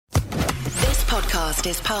podcast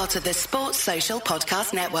is part of the Sports Social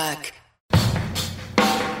Podcast Network.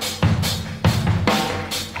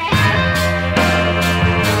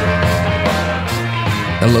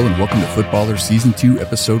 Hello and welcome to Footballers Season 2,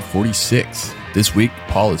 Episode 46. This week,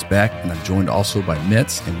 Paul is back, and I'm joined also by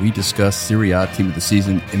Mets, and we discuss Serie A Team of the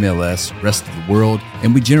Season, MLS, Rest of the World,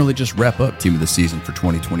 and we generally just wrap up Team of the Season for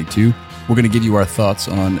 2022. We're going to give you our thoughts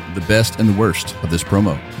on the best and the worst of this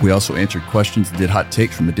promo. We also answered questions and did hot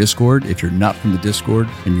takes from the Discord. If you're not from the Discord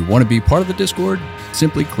and you want to be part of the Discord,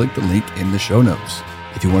 simply click the link in the show notes.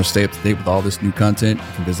 If you want to stay up to date with all this new content,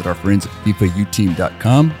 you can visit our friends at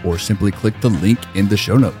FIFAUteam.com or simply click the link in the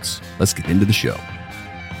show notes. Let's get into the show.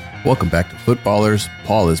 Welcome back to Footballers.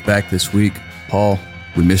 Paul is back this week. Paul,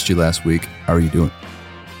 we missed you last week. How are you doing?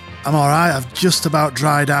 I'm all right. I've just about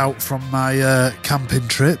dried out from my camping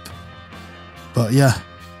trip. But yeah,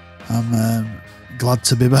 I'm glad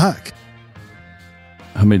to be back.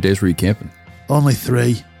 How many days were you camping? Only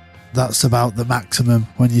 3. That's about the maximum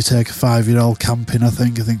when you take a 5-year-old camping. I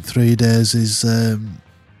think 3 days is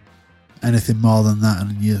anything more than that,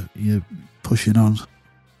 and you're pushing on.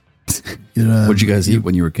 What did you guys eat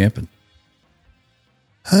when you were camping?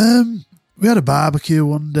 We had a barbecue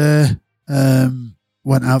one day.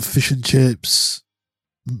 Went out for fish and chips.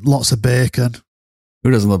 Lots of bacon.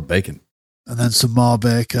 Who doesn't love bacon? And then some more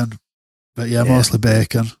bacon. But yeah, mostly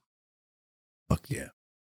bacon. Fuck yeah.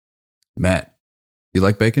 Matt, you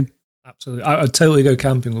like bacon? Absolutely. I'd totally go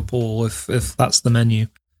camping with Paul if that's the menu.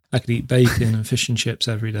 I could eat bacon and fish and chips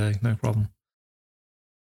every day, no problem.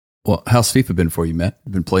 Well, how's FIFA been for you, Matt?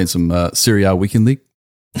 You've been playing some Serie A Weekend League?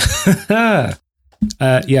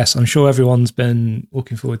 Yes, I'm sure everyone's been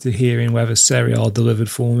looking forward to hearing whether Serie A delivered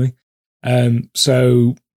for me.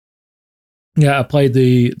 So, yeah, I played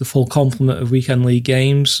the full complement of Weekend League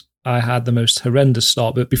games. I had the most horrendous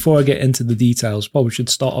start, but before I get into the details, probably should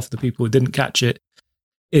start off the people who didn't catch it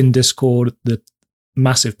in Discord, the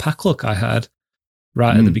massive pack luck I had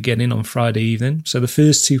right at the beginning on Friday evening. So the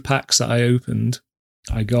first 2 packs that I opened,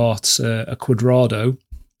 I got a Cuadrado,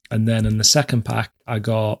 and then in the second pack, I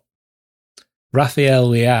got Rafael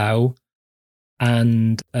Leao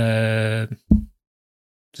and is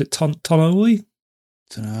it Tonoli?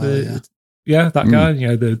 Yeah, that guy. You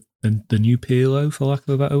know, the new Pirlo, for lack of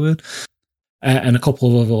a better word, and a couple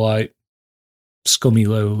of other like scummy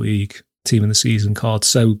lower league Team of the Season cards.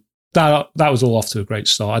 So that was all off to a great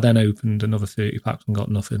start. I then opened another 30 packs and got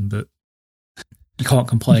nothing, but you can't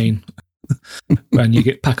complain when you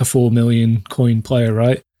get pack a 4 million coin player,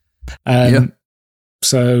 right?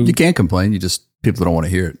 So you can't complain. You just, people don't want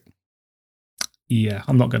to hear it. Yeah,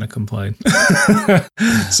 I'm not going to complain.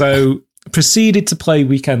 So proceeded to play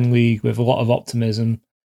Weekend League with a lot of optimism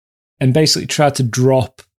and basically tried to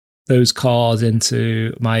drop those cards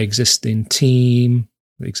into my existing team,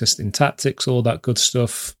 existing tactics, all that good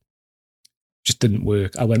stuff. Just didn't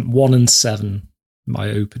work. I went 1-7 my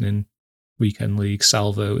opening Weekend League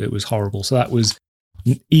salvo. It was horrible. So that was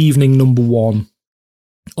evening number 1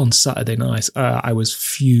 on Saturday night. I was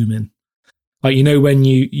fuming. Like, you know, when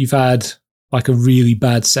you've had like a really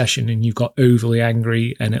bad session and you've got overly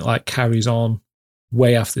angry and it like carries on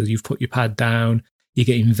way after you've put your pad down, you're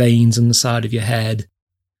getting veins on the side of your head.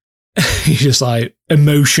 You're just like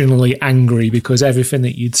emotionally angry because everything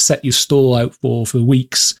that you'd set your stall out for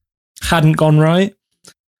weeks hadn't gone right.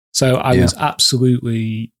 So I was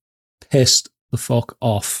absolutely pissed the fuck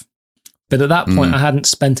off. But at that point, I hadn't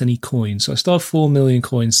spent any coins. So I still have 4 million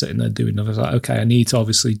coins sitting there doing nothing. I was like, okay, I need to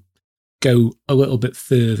obviously go a little bit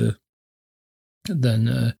further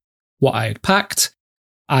than what I had packed.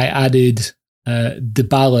 I added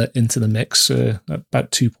Dybala into the mix,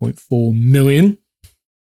 about 2.4 million.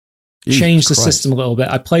 Changed the system a little bit.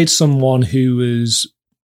 I played someone who was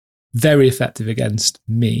very effective against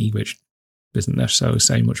me, which isn't necessarily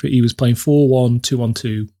saying much, but he was playing 4-1,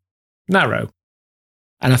 2-1-2, narrow.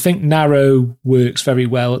 And I think narrow works very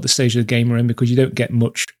well at the stage of the game we're in because you don't get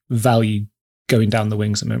much value going down the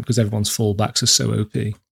wings at the moment because everyone's fullbacks are so OP.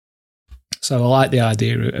 So I like the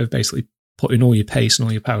idea of basically putting all your pace and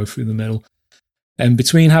all your power through the middle. And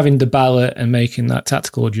between having Dybala and making that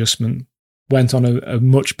tactical adjustment, went on a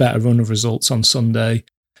much better run of results on Sunday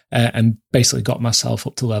and basically got myself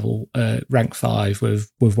up to level rank 5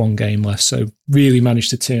 with 1 game left. So really managed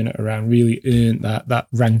to turn it around, really earned that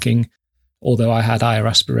ranking, although I had higher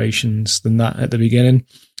aspirations than that at the beginning.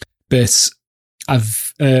 But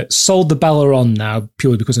I've sold the Bella on now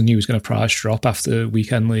purely because I knew he was going to price drop after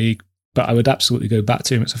Weekend League, but I would absolutely go back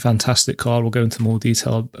to him. It's a fantastic card. We'll go into more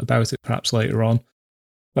detail about it perhaps later on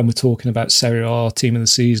when we're talking about Serie A Team of the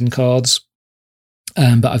Season cards.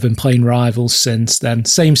 But I've been playing Rivals since then.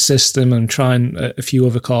 Same system. I'm trying a few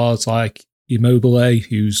other cards like Immobile,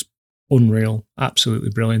 who's unreal, absolutely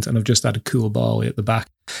brilliant, and I've just added Koulibaly at the back.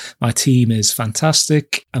 My team is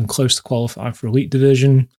fantastic. I'm close to qualifying for Elite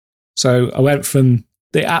Division. So I went from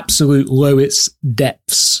the absolute lowest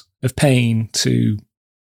depths of pain to,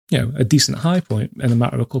 a decent high point in a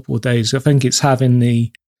matter of a couple of days. I think it's having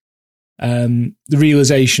the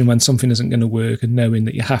realization when something isn't going to work and knowing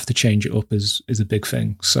that you have to change it up is a big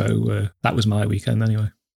thing. So that was my weekend anyway.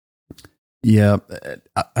 Yeah,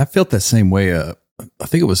 I felt that same way. I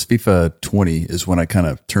think it was FIFA 20 is when I kind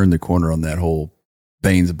of turned the corner on that whole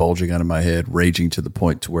veins bulging out of my head, raging to the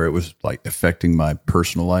point to where it was like affecting my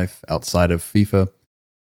personal life outside of FIFA.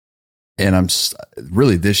 And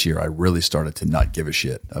really this year, I really started to not give a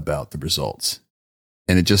shit about the results.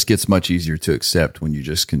 And it just gets much easier to accept when you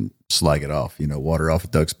just can slag it off, water off a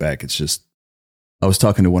duck's back. It's just, I was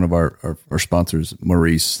talking to one of our sponsors,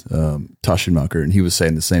 Maurice Taschenmacher, and he was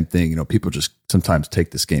saying the same thing. People just sometimes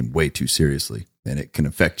take this game way too seriously and it can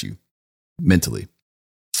affect you mentally.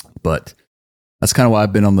 But that's kind of why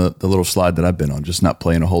I've been on the little slide that I've been on, just not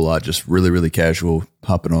playing a whole lot, just really, really casual,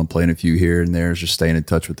 hopping on, playing a few here and there, just staying in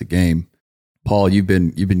touch with the game. Paul, you've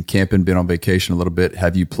been camping, been on vacation a little bit.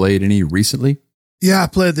 Have you played any recently? Yeah, I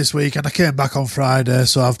played this weekend. I came back on Friday,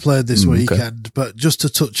 so I've played this weekend. Okay. But just to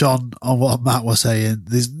touch on what Matt was saying,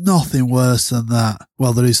 there's nothing worse than that.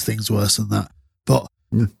 Well, there is things worse than that. But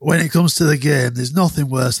when it comes to the game, there's nothing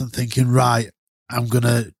worse than thinking, right, I'm going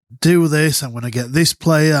to do this. I'm going to get this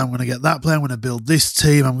player. I'm going to get that player. I'm going to build this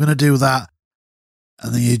team. I'm going to do that.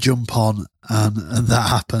 And then you jump on and that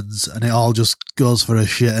happens and it all just goes for a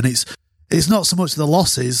shit. And it's not so much the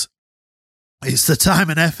losses. It's the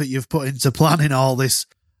time and effort you've put into planning all this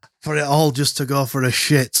for it all just to go for a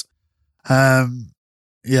shit.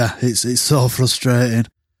 It's so frustrating.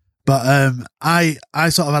 But I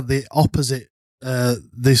sort of had the opposite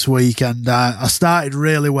this week, and I started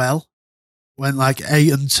really well. Went like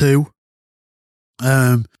 8-2.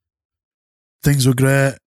 Things were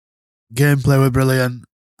great. Gameplay were brilliant.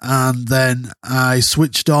 And then I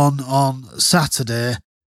switched on Saturday,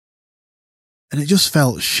 and it just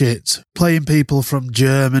felt shit. Playing people from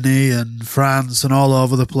Germany and France and all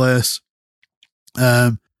over the place.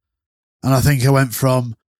 And I think I went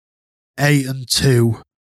from 8-2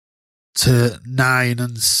 to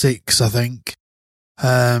 9-6, I think.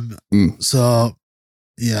 So,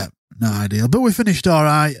 yeah, not ideal. But we finished all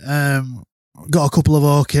right. Got a couple of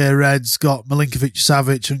okay reds. Got Milinkovic,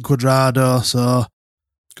 Savic and Cuadrado. So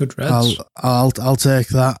good reds. I'll take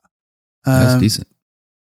that. That's decent.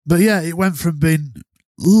 But yeah, it went from being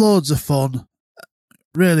loads of fun,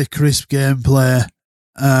 really crisp gameplay,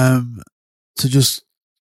 to just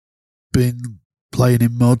being playing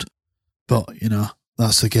in mud. But,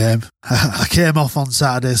 that's the game. I came off on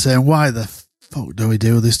Saturday saying, why the fuck do we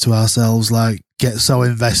do this to ourselves? Like, get so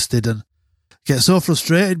invested and get so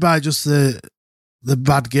frustrated by just the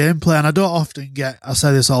bad gameplay. And I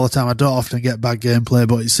say this all the time, I don't often get bad gameplay,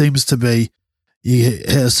 but it seems to be, you hit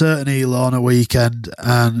a certain elo on a weekend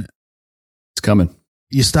and it's coming.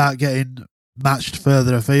 You start getting matched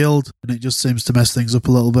further afield and it just seems to mess things up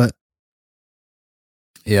a little bit.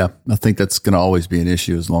 Yeah, I think that's going to always be an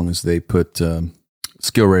issue as long as they put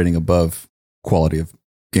skill rating above quality of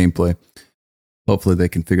gameplay. Hopefully they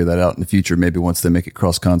can figure that out in the future. Maybe once they make it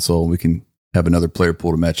cross-console, we can have another player pool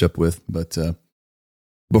to match up with. But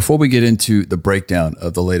before we get into the breakdown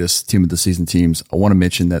of the latest Team of the Season teams, I want to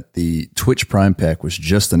mention that the Twitch Prime Pack was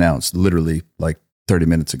just announced literally like 30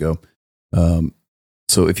 minutes ago.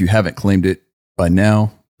 So if you haven't claimed it by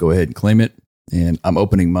now, go ahead and claim it. And I'm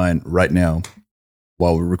opening mine right now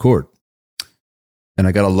while we record. And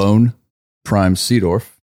I got a lone Prime Seedorf,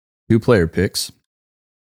 2 player picks.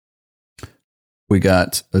 We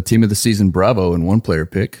got a Team of the Season Bravo and 1 player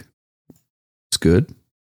pick. It's good.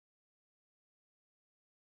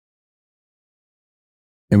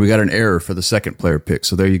 And we got an error for the 2nd player pick.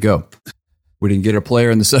 So there you go. We didn't get a player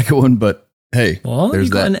in the second one, but hey, what? There's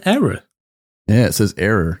you got that. An error? Yeah, it says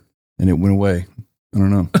error, and it went away. I don't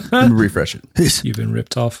know. Let me refresh it. You've been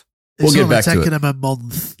ripped off. We'll get back to it. It's taken him a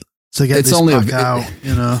month to get it's this only back out,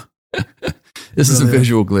 This is a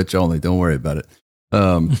visual glitch only. Don't worry about it.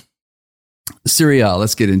 Serie A,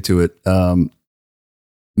 let's get into it.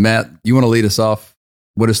 Matt, you want to lead us off?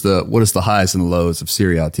 What is the highs and lows of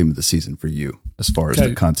Serie A Team of the Season for you as far as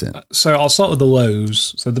the content? So I'll start with the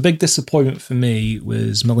lows. So the big disappointment for me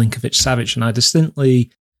was Milinkovic Savic, and I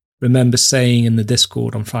distinctly remember saying in the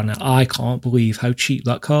Discord on Friday night, I can't believe how cheap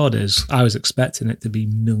that card is. I was expecting it to be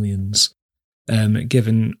millions.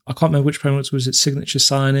 Given, I can't remember which promotes, was it signature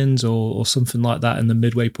signings or something like that in the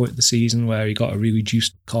midway point of the season where he got a really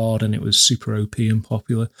juiced card and it was super OP and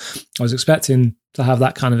popular. I was expecting to have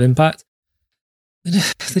that kind of impact.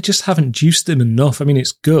 they just haven't juiced him enough. I mean,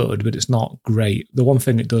 it's good, but it's not great. The one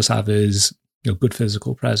thing it does have is good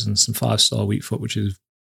physical presence and 5-star weak foot, which is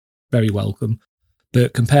very welcome.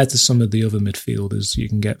 But compared to some of the other midfielders you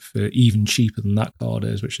can get for even cheaper than that card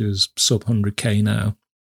is, which is sub 100k now,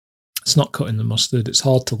 it's not cutting the mustard. It's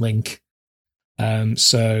hard to link.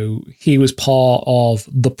 So he was part of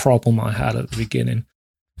the problem I had at the beginning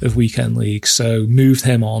of Weekend League. So moved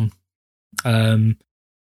him on.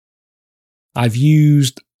 I've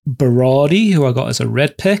used Berardi, who I got as a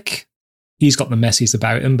red pick. He's got the messies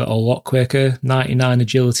about him, but a lot quicker. 99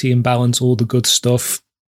 agility and balance, all the good stuff.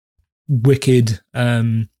 Wicked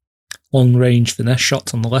long-range finesse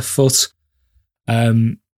shots on the left foot.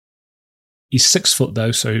 He's 6 foot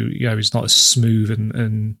though, so he's not as smooth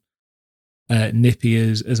and nippy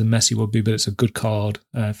as a Messi would be, but it's a good card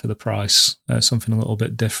for the price. Something a little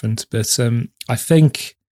bit different. But I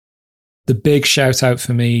think the big shout out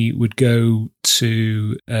for me would go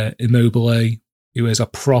to Immobile, who is a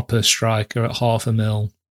proper striker at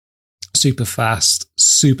 $500,000, super fast,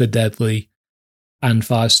 super deadly, and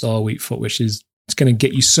 5-star weak foot, which is it's going to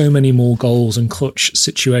get you so many more goals and clutch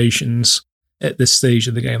situations at this stage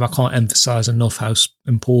of the game. I can't emphasize enough how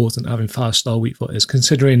important having 5-star weak foot is,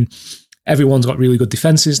 considering everyone's got really good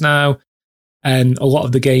defenses now, and a lot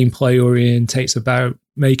of the gameplay orientates about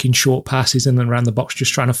making short passes in and around the box,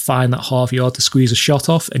 just trying to find that half yard to squeeze a shot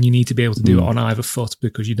off, and you need to be able to do it on either foot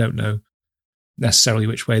because you don't know necessarily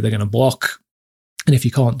which way they're going to block. And if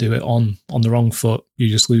you can't do it on the wrong foot, you're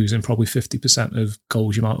just losing probably 50% of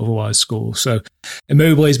goals you might otherwise score. So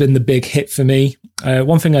Immobile has been the big hit for me.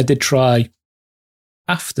 One thing I did try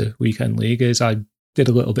after Weekend League is I did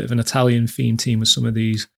a little bit of an Italian themed team with some of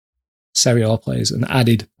these Serie A players and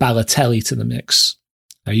added Balotelli to the mix.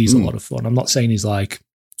 He's a lot of fun. I'm not saying he's like,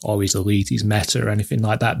 he's elite, he's meta or anything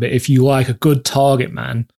like that. But if you like a good target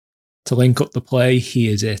man to link up the play, he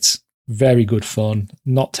is it. Very good fun,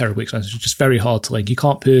 not terribly expensive, just very hard to link. You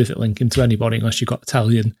can't perfect link him to anybody unless you've got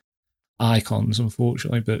Italian icons,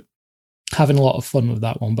 unfortunately. But having a lot of fun with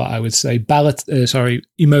that one. But I would say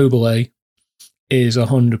Immobile is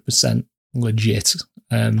 100% legit.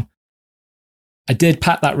 I did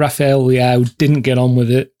pack that Rafael Leao, didn't get on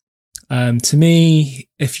with it. To me,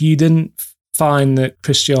 if you didn't find that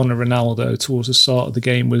Cristiano Ronaldo towards the start of the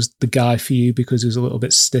game was the guy for you because he was a little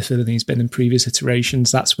bit stiffer than he's been in previous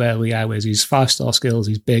iterations, that's where Leao is. He's 5-star skills,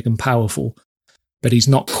 he's big and powerful, but he's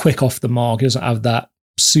not quick off the mark. He doesn't have that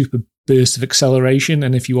super burst of acceleration,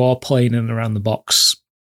 and if you are playing in and around the box,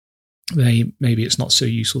 maybe it's not so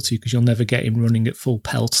useful to you because you'll never get him running at full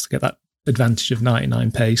pelt to get that advantage of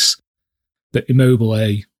 99 pace. But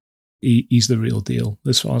Immobile, he's the real deal.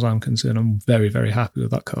 As far as I'm concerned, I'm very, very happy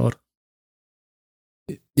with that card.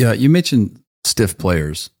 Yeah, you mentioned stiff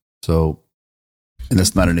players, and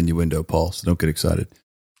that's not an innuendo, Paul, so don't get excited.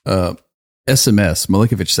 SMS,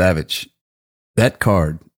 Milinkovic-Savic, that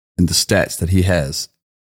card and the stats that he has,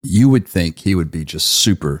 you would think he would be just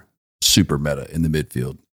super, super meta in the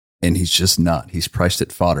midfield, and he's just not. He's priced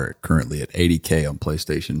at fodder currently at $80K on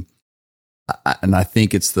PlayStation. And I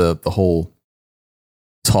think it's the whole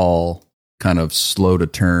tall, kind of slow to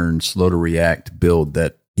turn, slow to react build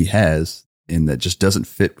that he has, and that just doesn't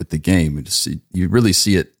fit with the game. You really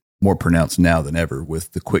see it more pronounced now than ever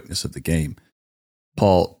with the quickness of the game.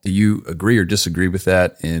 Paul, do you agree or disagree with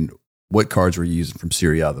that? And what cards were you using from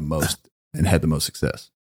Serie A the most and had the most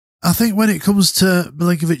success? I think when it comes to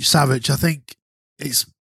Milinkovic-Savic, I think it's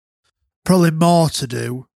probably more to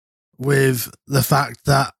do with the fact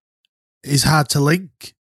that he's hard to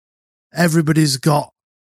link. Everybody's got,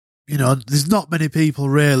 there's not many people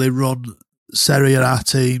really run Serie A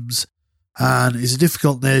teams, and it's a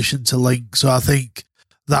difficult nation to link. So I think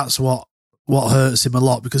that's what hurts him a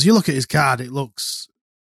lot, because you look at his card, it looks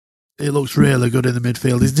really good in the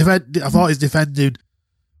midfield. I thought his defending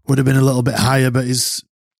would have been a little bit higher, but his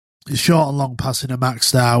short and long passing are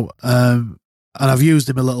maxed out. And I've used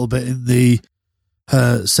him a little bit in the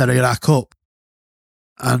Serie A Cup.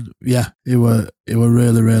 And yeah, he were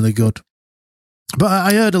really, really good. But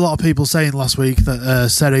I heard a lot of people saying last week that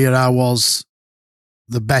Serie A was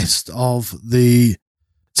the best of the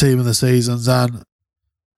team of the seasons. And,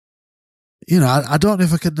 I don't know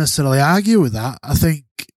if I can necessarily argue with that. I think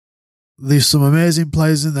there's some amazing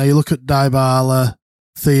players in there. You look at Dybala,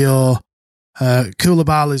 Theo,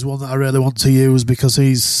 Koulibaly is one that I really want to use because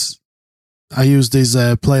I used his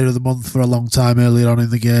player of the month for a long time earlier on in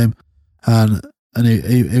the game. And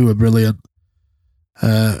he were brilliant.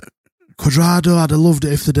 Quadrado, I'd have loved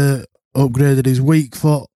it if they'd upgraded his weak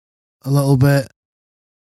foot a little bit.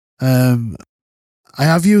 I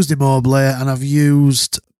have used Immobile and I've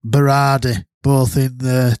used Berardi both in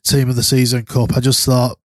the Team of the Season Cup. I just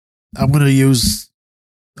thought I'm going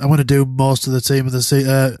to do most of the Team of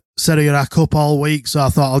the Serie A Cup all week, so I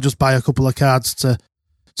thought I'll just buy a couple of cards to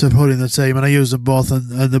put in the team, and I use them both, and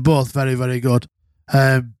they're both very, very good.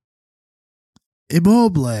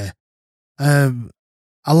 Immobile,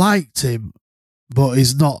 I liked him, but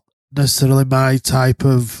he's not necessarily my type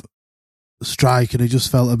of striker. He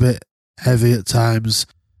just felt a bit heavy at times.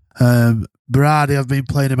 Berardi, I've been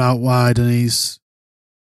playing him out wide, and he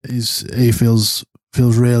feels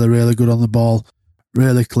really, really good on the ball,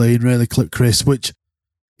 really clean, really crisp. Which,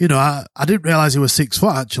 I didn't realise he was 6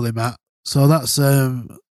 foot actually, Matt. So that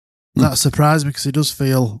surprised me, because he doesn't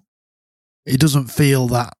feel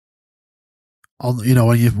that on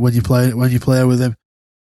when you play with him.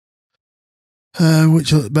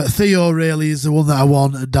 But Theo really is the one that I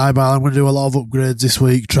want, and Dybala. I'm going to do a lot of upgrades this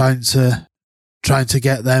week, trying to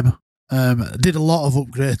get them. I did a lot of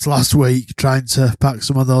upgrades last week, trying to pack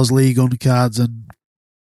some of those League One cards, and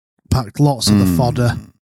packed lots of the fodder,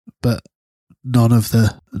 but none of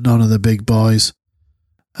the big boys.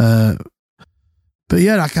 But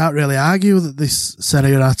yeah, I can't really argue that this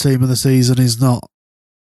Serie A Team of the Season is not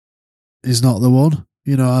the one.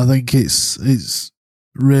 I think it's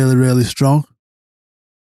really, really strong.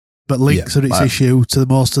 But links are its issue to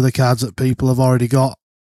most of the cards that people have already got.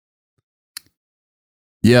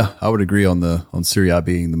 Yeah, I would agree on Serie A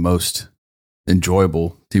being the most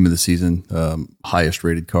enjoyable Team of the Season, highest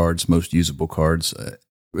rated cards, most usable cards. It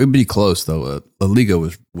would be close though. La Liga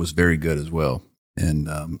was very good as well, and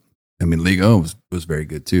Liga was very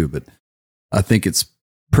good too. But I think it's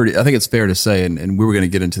fair to say, and we were going to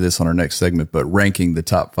get into this on our next segment, but ranking the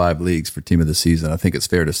top 5 leagues for Team of the Season, I think it's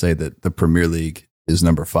fair to say that the Premier League is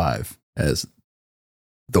number 5 as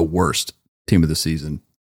the worst Team of the Season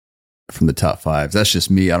from the top 5. That's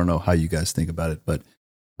just me. I don't know how you guys think about it, but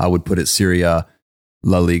I would put it Serie A,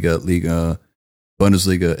 La Liga, Liga,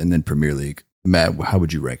 Bundesliga, and then Premier League. Matt, how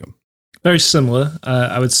would you rank them? Very similar.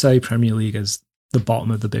 I would say Premier League is the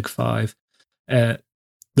bottom of the big 5.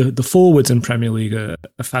 The forwards in Premier League are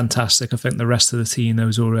fantastic. I think the rest of the team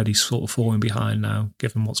is already sort of falling behind now,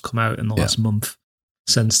 given what's come out in the last month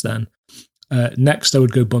since then. Next, I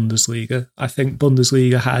would go Bundesliga. I think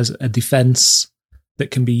Bundesliga has a defence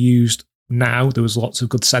that can be used now. There was lots of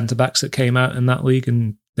good centre-backs that came out in that league,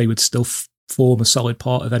 and they would still form a solid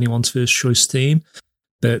part of anyone's first choice team.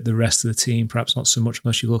 But the rest of the team, perhaps not so much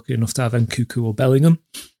unless you're lucky enough to have Nkunku or Bellingham.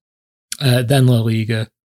 Then La Liga,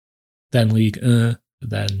 then Ligue 1,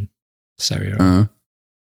 then Serie A.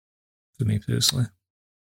 For me personally.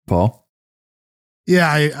 Paul? Yeah,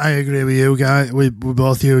 I agree with you guys. With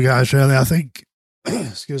both you guys, really. I think,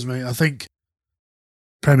 excuse me, I think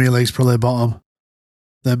Premier League's probably bottom,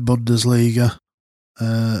 then Bundesliga,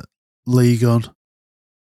 Ligue 1,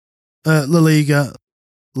 La Liga,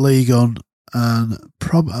 Ligue 1, and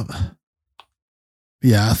probably,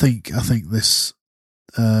 I think this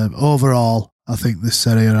overall, I think this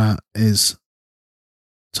Serie A is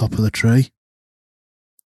top of the tree.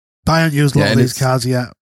 But I haven't used a lot of these cards yet.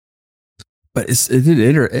 But it's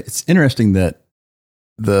interesting that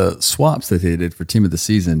the swaps that they did for Team of the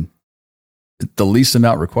Season, the least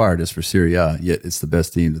amount required is for Serie A, yet it's the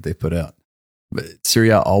best team that they put out. But Serie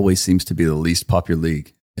A always seems to be the least popular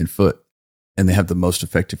league in foot, and they have the most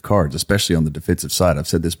effective cards, especially on the defensive side. I've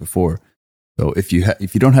said this before. So if you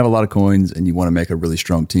don't have a lot of coins and you want to make a really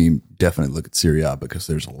strong team, definitely look at Serie A, because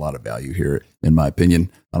there's a lot of value here, in my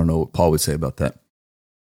opinion. I don't know what Paul would say about that.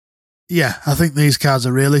 Yeah, I think these cards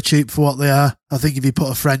are really cheap for what they are. I think if you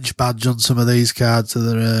put a French badge on some of these cards,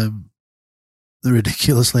 they're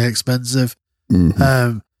ridiculously expensive.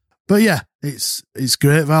 Mm-hmm. But yeah, it's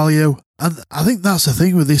great value. And I think that's the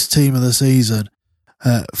thing with this Team of the Season.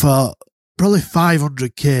 For probably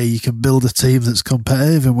 500k, you can build a team that's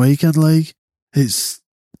competitive in Weekend League. It's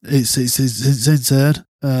insane,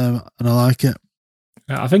 and I like it.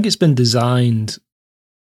 I think it's been designed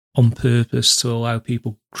on purpose to allow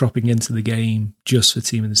people dropping into the game just for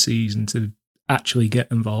Team of the Season to actually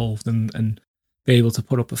get involved and be able to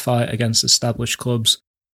put up a fight against established clubs.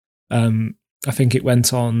 I think it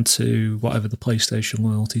went on to whatever the PlayStation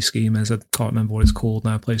loyalty scheme is. I can't remember what it's called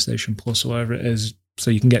now, PlayStation Plus or whatever it is.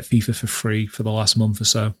 So you can get FIFA for free for the last month or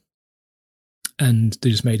so. And they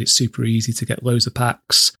just made it super easy to get loads of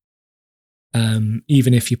packs.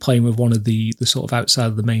 Even if you're playing with one of the sort of outside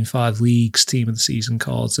of the main 5 leagues Team of the Season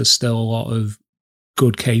cards, there's still a lot of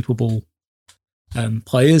good, capable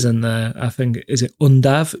players in there. I think, is it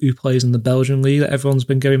Undav, who plays in the Belgian league that everyone's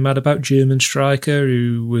been going mad about? German striker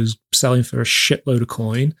who was selling for a shitload of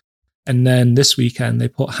coin. And then this weekend they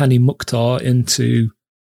put Hani Mukhtar into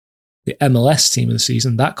the MLS team of the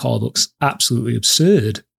season, that card looks absolutely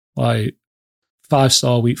absurd. Like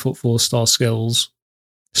 5-star weak foot, 4-star skills,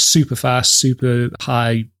 super fast, super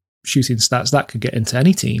high shooting stats. That could get into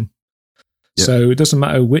any team. Yep. So it doesn't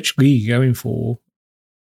matter which league you're going for.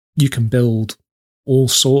 You can build all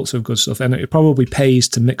sorts of good stuff. And it probably pays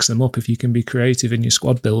to mix them up if you can be creative in your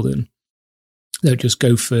squad building. Don't just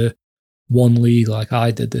go for one league like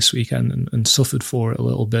I did this weekend and suffered for it a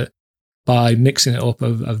little bit. By mixing it up,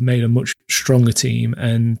 I've made a much stronger team,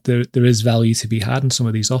 and there is value to be had in some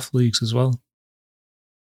of these off leagues as well.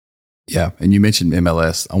 Yeah, and you mentioned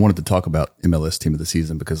MLS. I wanted to talk about MLS team of the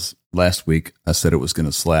season because last week I said it was going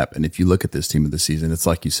to slap. And if you look at this team of the season, it's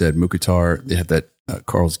like you said, Mukhtar, they have that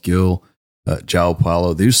Carlos Gil, João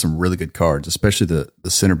Paulo. There's some really good cards, especially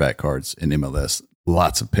the center back cards in MLS.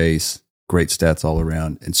 Lots of pace, great stats all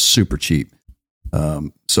around, and super cheap.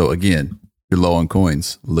 So again, you're low on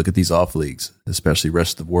coins. Look at these off leagues, especially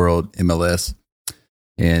rest of the world, MLS.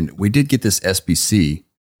 And we did get this SBC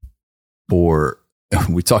for,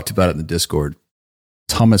 we talked about it in the Discord,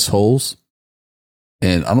 Thomas Holes.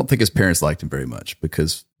 And I don't think his parents liked him very much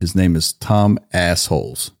because his name is Tom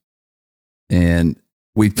Assholes. And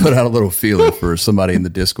we put out a little feeler for somebody in the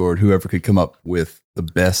Discord, whoever could come up with the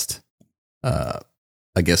best,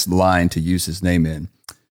 line to use his name in.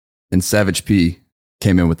 And Savage P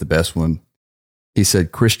came in with the best one. He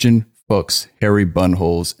said Christian Fuchs, Harry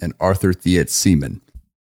Bunholes, and Arthur Theet Seaman.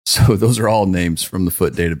 So those are all names from the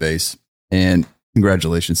Foot database. And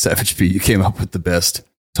congratulations, Savage P. You came up with the best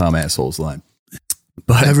Tom Assholes line.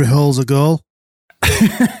 But every hole's a goal.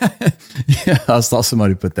 Yeah, I saw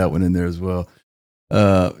somebody put that one in there as well.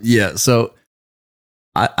 So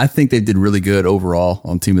I think they did really good overall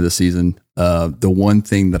on team of the season. The one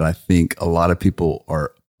thing that I think a lot of people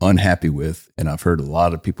are unhappy with, and I've heard a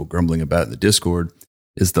lot of people grumbling about in the Discord,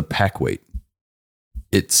 is the pack weight.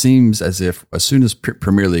 It seems as if as soon as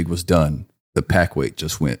Premier League was done, the pack weight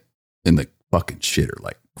just went in the fucking shitter,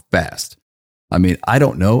 like fast. I mean, I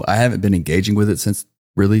don't know. I haven't been engaging with it since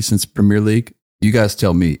Premier League. You guys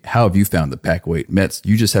tell me, how have you found the pack weight? Mets,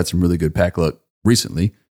 you just had some really good pack luck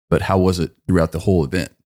recently, but how was it throughout the whole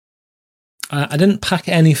event? I didn't pack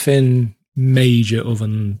anything major other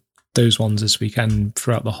than those ones this weekend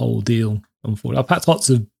throughout the whole deal. Unfortunately, I packed lots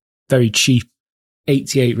of very cheap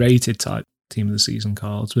 88 rated type team of the season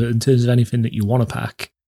cards, but in terms of anything that you want to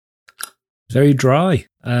pack, very dry.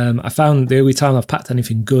 I found the only time I've packed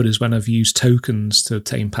anything good is when I've used tokens to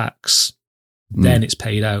obtain packs. Then it's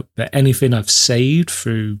paid out. But anything I've saved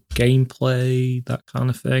through gameplay, that kind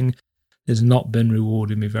of thing, has not been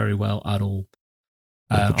rewarding me very well at all.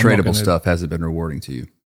 The tradable stuff hasn't been rewarding to you.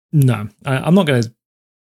 No, I'm not going to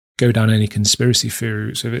go down any conspiracy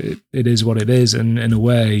theory. So it is what it is. And in a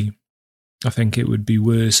way, I think it would be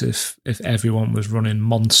worse if everyone was running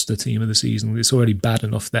monster team of the season. It's already bad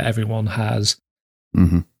enough that everyone has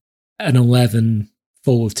an 11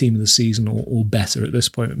 full of team of the season or better at this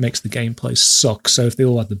point. It makes the gameplay suck. So if they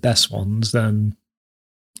all had the best ones, then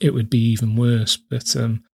it would be even worse. But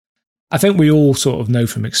I think we all sort of know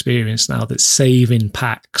from experience now that saving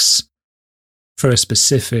packs for a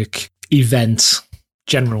specific event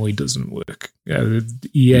generally doesn't work.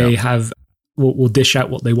 EA will dish out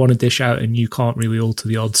what they want to dish out, and you can't really alter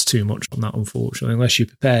the odds too much on that, unfortunately, unless you're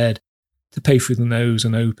prepared to pay through the nose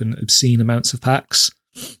and open obscene amounts of packs.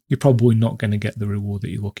 You're probably not going to get the reward that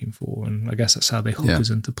you're looking for. And I guess that's how they hook us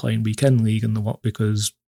into playing Weekend League and the what,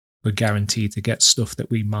 because we're guaranteed to get stuff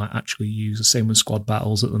that we might actually use. The same with squad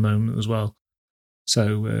battles at the moment as well.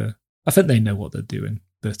 So I think they know what they're doing,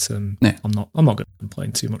 but I'm not going to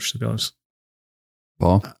complain too much, to be honest.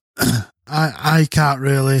 Paul? I can't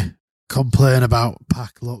really complain about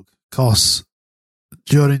pack luck because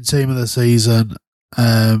during team of the season,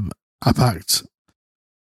 I've packed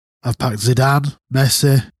Zidane,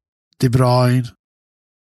 Messi, De Bruyne,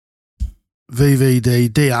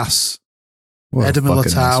 VVD, Diaz, Eder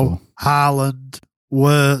Militao, Haaland,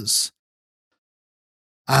 Wirtz,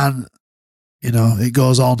 and, it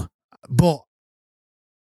goes on. But,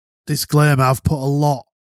 disclaimer, I've put a lot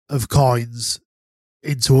of coins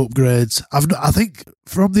into upgrades. I think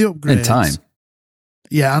from the upgrades... And time.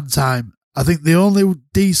 Yeah, and time. I think the only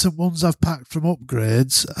decent ones I've packed from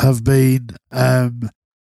upgrades have been Eder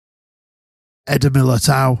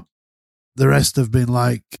Militao. The rest have been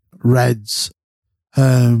like Reds.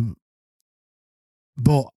 But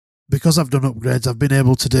because I've done upgrades, I've been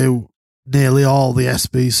able to do nearly all the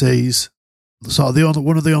SBCs. So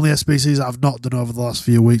one of the only SBCs I've not done over the last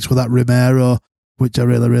few weeks was that Romero, which I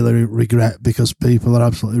really, really regret because people are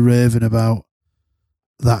absolutely raving about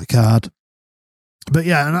that card. But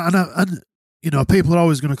yeah, and people are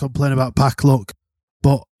always going to complain about pack luck,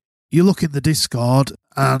 but you look in the Discord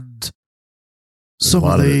and some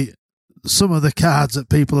of the cards that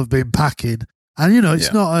people have been packing, and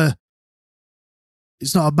it's not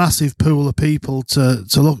a massive pool of people to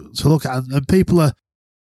look at, and people are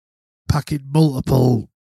packing multiple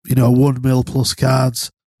 1 mil plus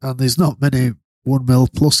cards, and there's not many 1 mil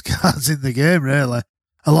plus cards in the game really.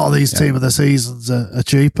 A lot of these team of the seasons are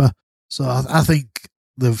cheaper, so I think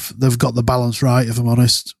they've got the balance right, if I'm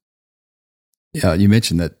honest. Yeah, you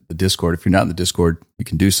mentioned that the Discord, if you're not in the Discord, you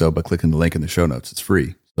can do so by clicking the link in the show notes. It's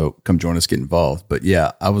free. So come join us, get involved. But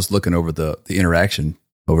yeah, I was looking over the interaction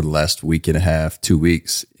over the last week and a half, 2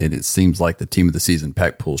 weeks, and it seems like the Team of the Season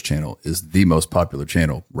Pack Pools channel is the most popular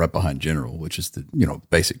channel right behind General, which is the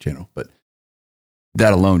basic channel. But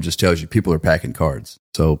that alone just tells you people are packing cards.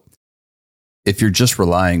 So if you're just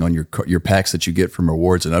relying on your packs that you get from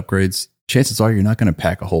rewards and upgrades, chances are you're not going to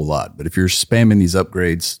pack a whole lot. But if you're spamming these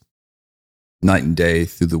upgrades night and day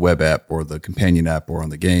through the web app or the companion app or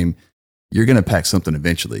on the game, you're going to pack something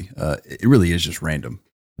eventually. It really is just random,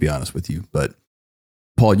 to be honest with you. But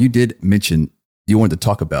Paul, you did mention you wanted to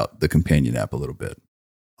talk about the companion app a little bit.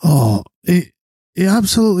 Oh, it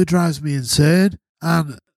absolutely drives me insane.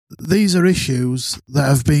 And these are issues that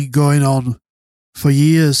have been going on for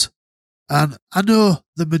years. And I know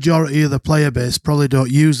the majority of the player base probably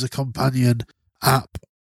don't use the companion app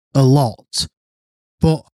a lot,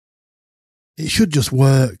 but it should just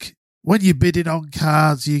work. When you're bidding on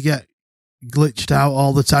cards, you get glitched out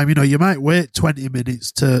all the time. You might wait 20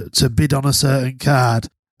 minutes to bid on a certain card,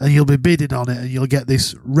 and you'll be bidding on it, and you'll get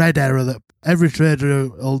this red error that every trader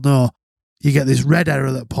will know. You get this red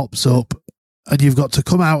error that pops up, and you've got to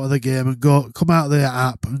come out of the game and come out of the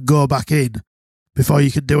app and go back in before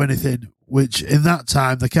you can do anything, which in that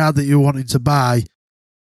time, the card that you're wanting to buy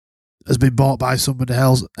has been bought by somebody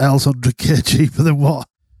else 100k cheaper than what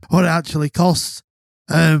it actually costs.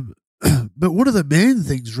 But one of the main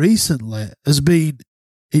things recently has been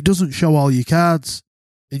it doesn't show all your cards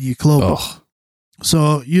in your club. Oh.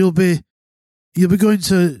 So you'll be going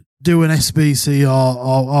to do an SBC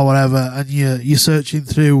or whatever, and you're searching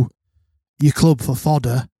through your club for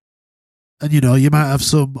fodder, and you might have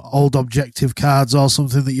some old objective cards or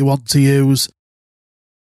something that you want to use,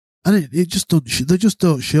 and it just don't. They just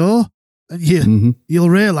don't show, and you'll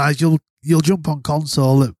realise you'll jump on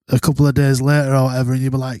console a couple of days later or whatever, and you'll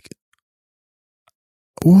be like,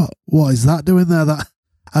 What is that doing there? That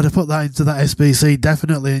I'd have put that into that SBC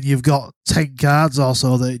definitely, and you've got 10 cards or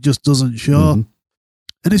so that it just doesn't show, and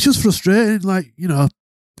it's just frustrating.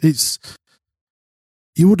 It's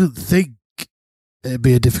you wouldn't think it'd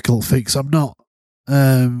be a difficult fix. I'm not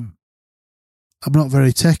very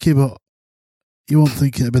techie, but you won't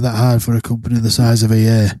think it'd be that hard for a company the size of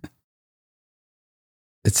EA.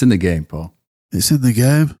 It's in the game, Paul. It's in the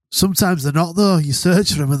game. Sometimes they're not, though. You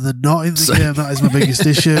search for them and they're not in the game. That is my biggest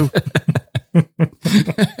issue.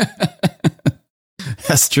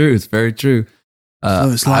 That's true. It's very true.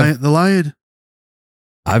 So it's the lion.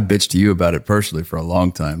 I've bitched to you about it personally for a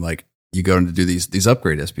long time. Like, you go to do these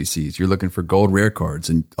upgrade SBCs. You're looking for gold rare cards,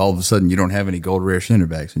 and all of a sudden you don't have any gold rare center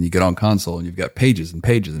backs, and you get on console and you've got pages and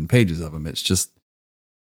pages and pages of them.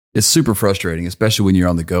 It's super frustrating, especially when you're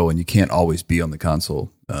on the go and you can't always be on the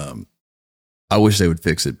console. I wish they would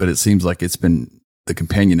fix it, but it seems like the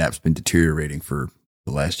companion app's been deteriorating for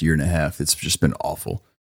the last year and a half. It's just been awful.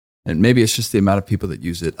 And maybe it's just the amount of people that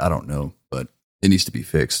use it. I don't know, but it needs to be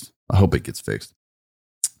fixed. I hope it gets fixed.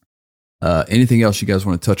 Anything else you guys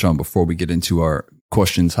want to touch on before we get into our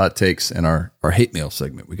questions, hot takes, and our hate mail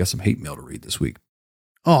segment? We got some hate mail to read this week.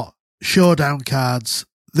 Oh, showdown cards.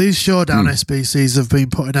 These showdown SBCs have been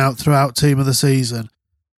putting out throughout Team of the Season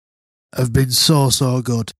have been so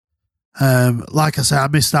good. Like I said, I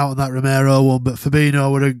missed out on that Romero one, but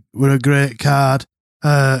Fabinho were a great card.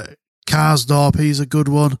 Karsdorp, he's a good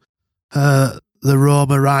one. The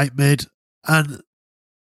Roma right mid, and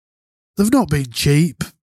they've not been cheap,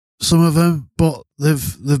 some of them, but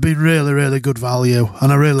they've been really, really good value,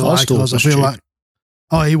 and I really like those. I feel cheap.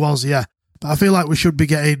 He was, yeah. But I feel like we should be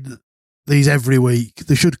getting these every week.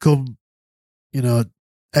 They should come,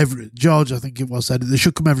 George, I think it was said, they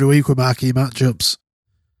should come every week with marquee matchups.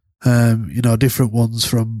 Different ones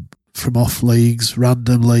from off leagues,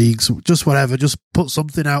 random leagues, just whatever. Just put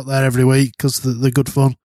something out there every week because they're good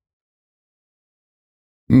fun.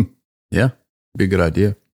 Yeah, be a good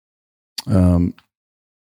idea.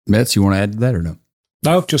 Mets, you want to add to that or no?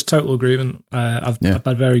 No, just total agreement. I've had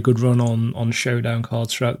a very good run on showdown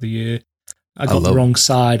cards throughout the year. I got the wrong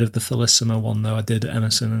side of the Felissimo one, though. I did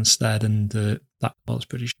Emerson instead, and that card's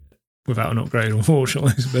pretty shit without an upgrade,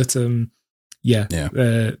 unfortunately. But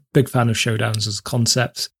big fan of showdowns as a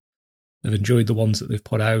concept. I've enjoyed the ones that they've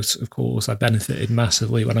put out. Of course, I benefited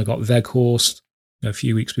massively when I got Veghorst a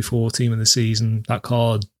few weeks before Team of the Season. That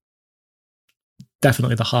card,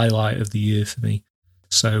 definitely the highlight of the year for me.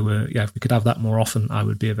 So, if we could have that more often, I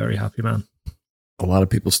would be a very happy man. A lot of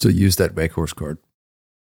people still use that Veghorst card.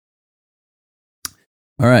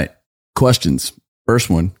 All right, questions.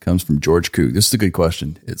 First one comes from George Koo. This is a good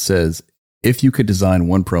question. It says, if you could design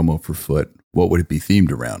one promo for Foot, what would it be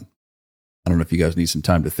themed around? I don't know if you guys need some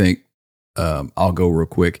time to think. I'll go real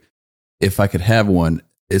quick. If I could have one,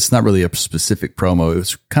 it's not really a specific promo.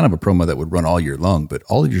 It's kind of a promo that would run all year long, but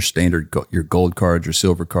all of your standard, your gold cards, your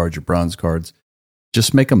silver cards, your bronze cards,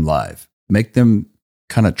 just make them live. Make them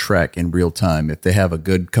kind of track in real time. If they have a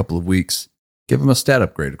good couple of weeks, give them a stat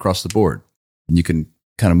upgrade across the board. And you can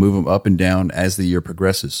kind of move them up and down as the year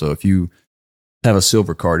progresses. So if you have a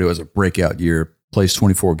silver card who has a breakout year, plays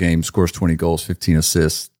 24 games, scores 20 goals, 15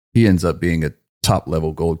 assists, he ends up being a top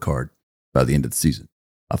level gold card by the end of the season.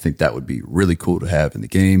 I think that would be really cool to have in the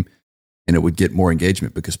game, and it would get more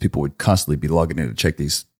engagement because people would constantly be logging in to check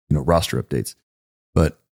these, roster updates.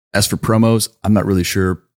 But as for promos, I'm not really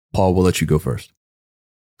sure. Paul, we'll let you go first.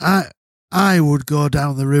 I would go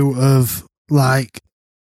down the route of like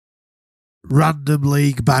random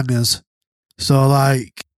league bangers. So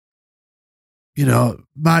like,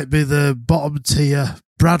 might be the bottom tier,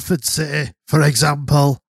 Bradford City, for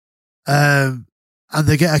example. And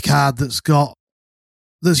they get a card that's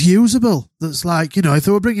usable. That's like, if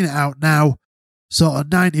they were bringing it out now, sort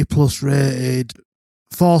of 90 plus rated,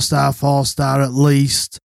 4-star at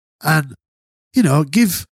least. And,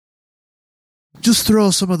 just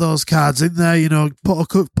throw some of those cards in there, put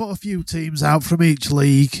a few teams out from each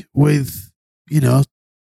league with, and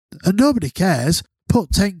nobody cares.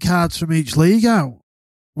 Put 10 cards from each league out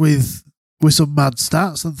with some mad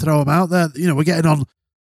stats and throw them out there. We're getting on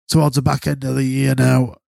towards the back end of the year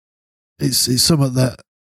now. It's something that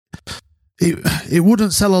it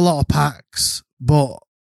wouldn't sell a lot of packs, but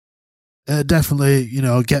definitely,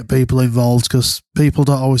 get people involved because people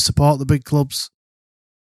don't always support the big clubs.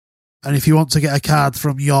 And if you want to get a card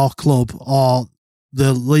from your club or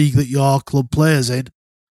the league that your club plays in,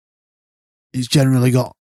 it's generally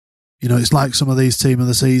got, it's like some of these Team of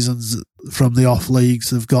the Seasons from the off leagues.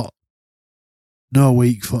 They've got no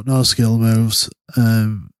weak foot, no skill moves.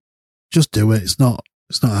 Just do it. It's not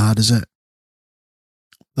hard, is it?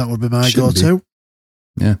 That would be my go-to.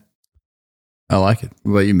 Yeah. I like it.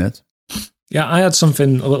 What about you, Mitz? Yeah, I had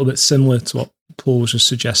something a little bit similar to what Paul was just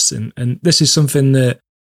suggesting. And this is something that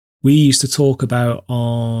we used to talk about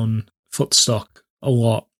on Footstock a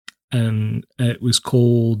lot. And it was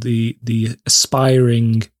called the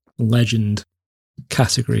aspiring legend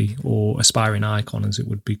category, or aspiring icon as it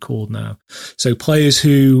would be called now. So players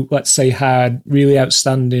who, let's say, had really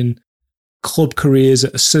outstanding club careers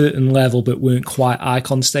at a certain level but weren't quite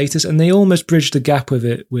icon status, and they almost bridged the gap with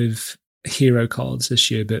it with hero cards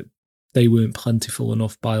this year, but they weren't plentiful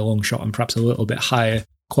enough by a long shot, and perhaps a little bit higher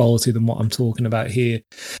quality than what I'm talking about here.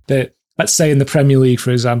 That, let's say in the Premier League,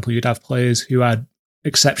 for example, you'd have players who had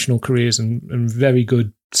exceptional careers and very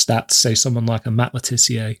good stats, say someone like a Matt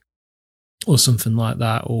Letitia or something like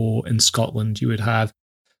that, or in Scotland you would have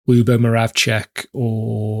Lubo Moravcek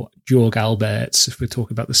or Jorg Alberts, if we're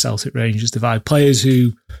talking about the Celtic Rangers divide. Players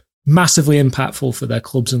who massively impactful for their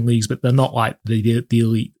clubs and leagues, but they're not like the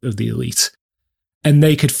elite of the elite. And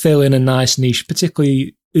they could fill in a nice niche,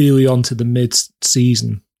 particularly early on to the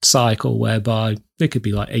mid-season cycle, whereby they could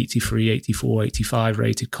be like 83, 84, 85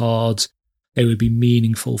 rated cards. They would be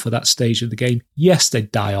meaningful for that stage of the game. Yes,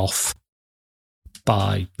 they'd die off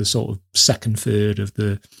by the sort of second third of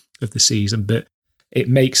the season, but it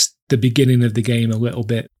makes the beginning of the game a little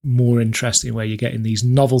bit more interesting, where you're getting these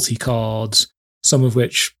novelty cards, some of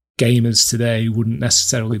which gamers today wouldn't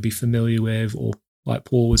necessarily be familiar with, or like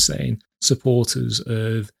Paul was saying, supporters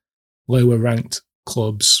of lower ranked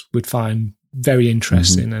clubs would find very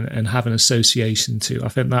interesting and have an association to. I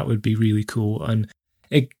think that would be really cool. And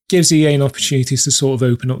it gives EA an opportunity to sort of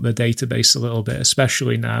open up their database a little bit,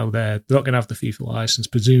 especially now they're not going to have the FIFA license.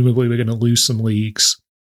 Presumably we're going to lose some leagues.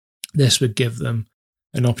 This would give them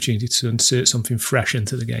an opportunity to insert something fresh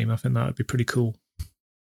into the game. I think that would be pretty cool.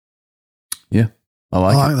 Yeah, I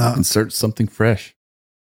like that. Insert something fresh.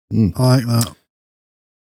 I like that.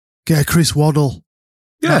 Get a Chris Waddle.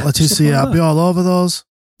 Yeah, Letitia, I'd be all over those.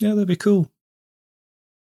 Yeah, that'd be cool.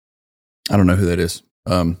 I don't know who that is.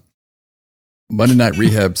 Monday Night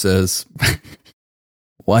Rehab says,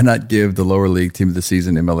 why not give the lower league team of the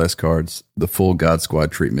season MLS cards the full God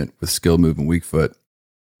Squad treatment with skill move and weak foot?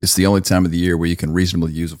 It's the only time of the year where you can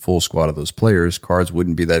reasonably use a full squad of those players. Cards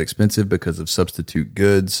wouldn't be that expensive because of substitute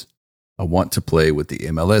goods. I want to play with the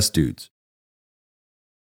MLS dudes.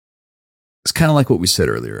 It's kind of like what we said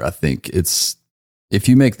earlier. I think it's, if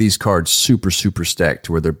you make these cards super, super stacked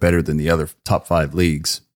to where they're better than the other top 5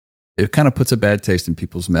 leagues, it kind of puts a bad taste in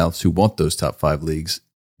people's mouths who want those top 5 leagues.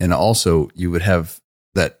 And also you would have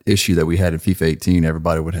that issue that we had in FIFA 18.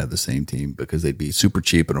 Everybody would have the same team because they'd be super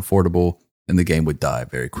cheap and affordable and the game would die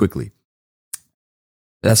very quickly.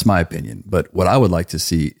 That's my opinion. But what I would like to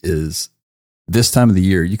see is this time of the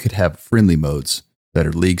year, you could have friendly modes that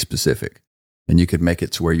are league specific. And you could make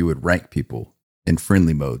it to where you would rank people in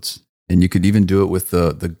friendly modes. And you could even do it with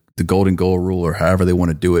the golden goal rule or however they want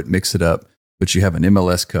to do it, mix it up. But you have an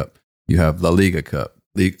MLS Cup, you have La Liga Cup,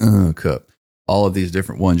 League Cup, all of these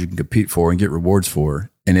different ones you can compete for and get rewards for.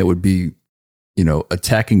 And it would be,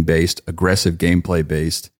 attacking based, aggressive gameplay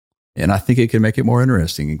based. And I think it can make it more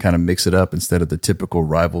interesting and kind of mix it up instead of the typical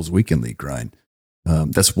Rivals Weekend League grind.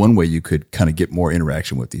 That's one way you could kind of get more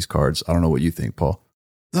interaction with these cards. I don't know what you think, Paul.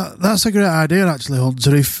 That's a great idea, actually,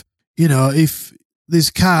 Hunter. If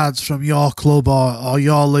there's cards from your club or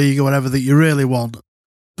your league or whatever that you really want,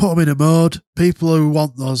 put them in a mode. People who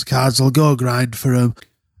want those cards will go grind for them.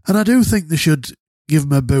 And I do think they should give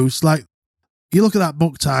them a boost. Like, you look at that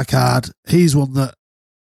Mukhtar card, he's one that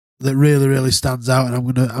really, really stands out, and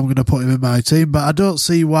I'm gonna put him in my team. But I don't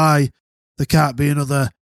see why there can't be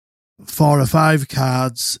another 4 or 5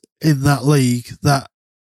 cards in that league that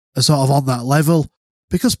are sort of on that level.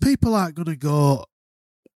 Because people aren't going to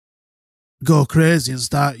go crazy and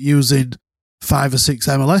start using 5 or 6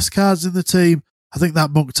 MLS cards in the team. I think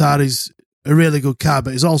that Mukhtar is a really good card,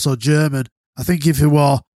 but he's also German. I think if he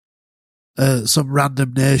were some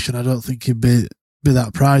random nation, I don't think he'd be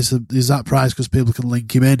that price. He's that price because people can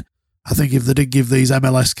link him in. I think if they did give these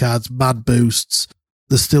MLS cards mad boosts,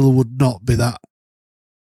 they still would not be that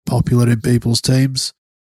popular in people's teams.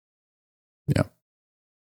 Yeah,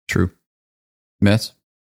 true. Mets?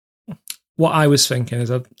 What I was thinking is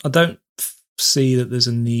I don't see that there's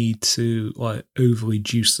a need to overly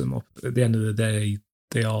juice them up. At the end of the day,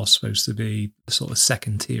 they are supposed to be the sort of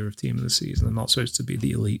second tier of team of the season. They're not supposed to be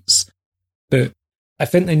the elites. But I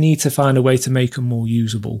think they need to find a way to make them more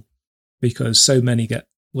usable because so many get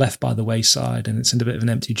left by the wayside and it's in a bit of an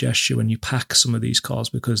empty gesture when you pack some of these cards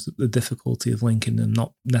because the difficulty of linking them,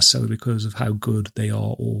 not necessarily because of how good they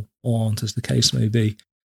are or aren't, as the case may be.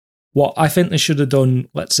 What I think they should have done,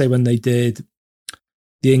 let's say when they did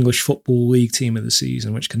the English Football League team of the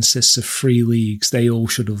season, which consists of 3 leagues, they all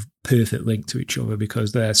should have perfect link to each other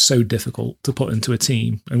because they're so difficult to put into a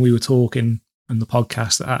team. And we were talking in the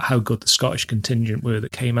podcast about how good the Scottish contingent were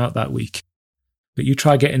that came out that week. But you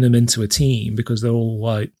try getting them into a team because they're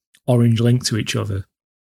all orange linked to each other.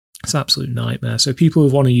 It's an absolute nightmare. So people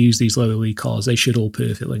who want to use these lower league cards, they should all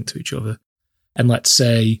perfect link to each other. And let's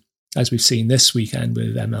say, as we've seen this weekend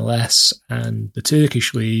with MLS and the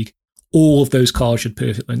Turkish League, all of those cards should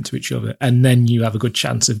perfectly link to each other. And then you have a good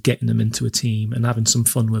chance of getting them into a team and having some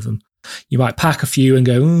fun with them. You might pack a few and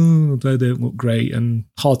go, they don't look great and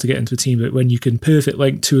hard to get into a team. But when you can perfect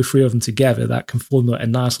link 2 or 3 of them together, that can form a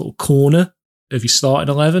nice little corner of your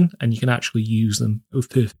starting 11 and you can actually use them with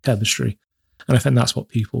perfect chemistry. And I think that's what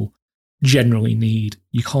people generally need.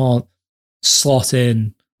 You can't slot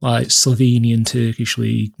in Slovenian Turkish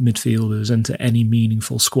League midfielders into any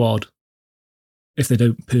meaningful squad if they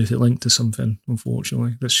don't perfect link to something,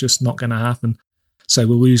 unfortunately. That's just not going to happen. So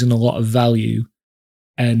we're losing a lot of value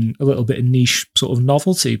and a little bit of niche sort of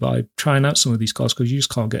novelty by trying out some of these cards because you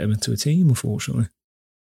just can't get them into a team, unfortunately.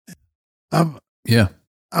 Yeah.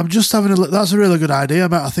 I'm just having a look. That's a really good idea.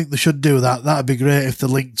 I think they should do that. That'd be great if they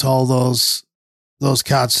linked all those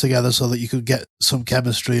cards together so that you could get some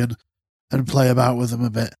chemistry and play about with them a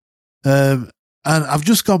bit. And I've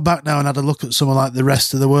just gone back now and had a look at some of the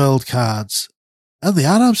rest of the world cards. And they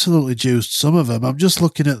are absolutely juiced, some of them. I'm just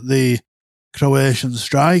looking at the Croatian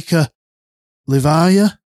striker,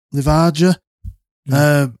 Livaja.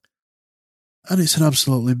 And it's an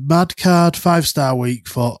absolutely mad card. 5-star weak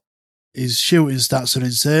foot. His shooting stats are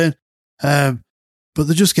insane. But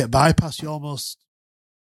they just get bypassed. You almost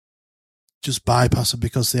just bypass them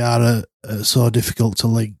because they are so difficult to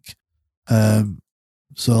link.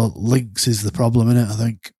 So links is the problem, isn't it, I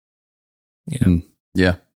think? Yeah.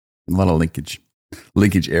 Yeah. A lot of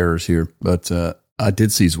linkage errors here. But I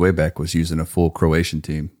did see his way back was using a full Croatian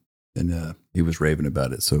team, and he was raving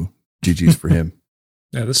about it. So GG's for him.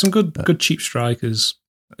 Yeah, there's some good cheap strikers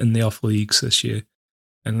in the off leagues this year.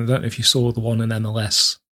 And I don't know if you saw the one in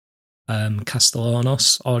MLS,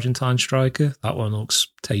 Castellanos, Argentine striker. That one looks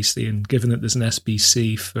tasty. And given that there's an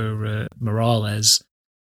SBC for Morales,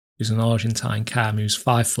 who's an Argentine cam who's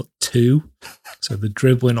 5'2", so the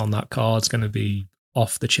dribbling on that card's going to be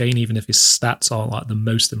off the chain. Even if his stats aren't like the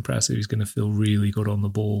most impressive, he's going to feel really good on the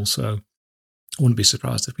ball. So I wouldn't be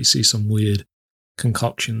surprised if we see some weird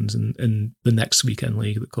concoctions in the next weekend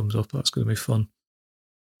league that comes up. That's going to be fun.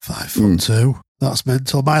 5'2". That's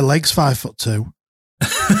mental. My leg's 5'2".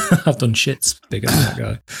 I've done shits bigger than that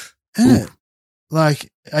guy. Yeah.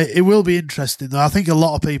 Like, it will be interesting though. I think a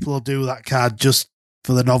lot of people will do that card just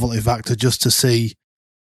for the novelty factor, just to see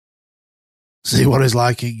what he's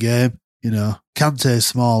like in game. You know, Kante's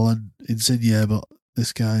small and Insigne, but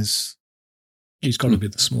this guy's... He's got to be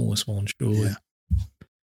the smallest one, surely. Yeah.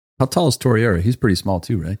 How tall is Torreira? He's pretty small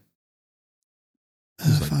too, right?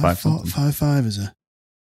 He's like 5'5", is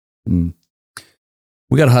he?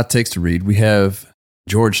 We got hot takes to read. We have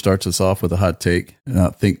George starts us off with a hot take, and I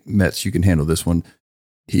think, Metz, you can handle this one.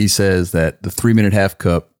 He says that the 3-minute half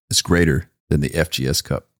cup is greater than the FGS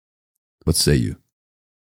Cup. What say you?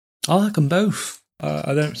 I like them both.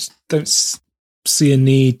 I don't see a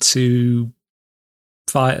need to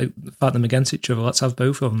fight them against each other. Let's have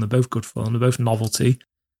both of them. They're both good fun. They're both novelty.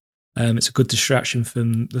 It's a good distraction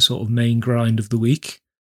from the sort of main grind of the week.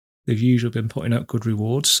 They've usually been putting out good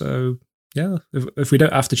rewards. So, yeah, if we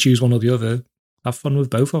don't have to choose one or the other, have fun with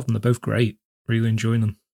both of them. They're both great. Really enjoying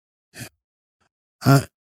them. I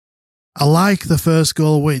like the first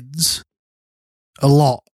goal wins a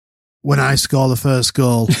lot when I score the first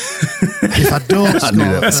goal. If I don't score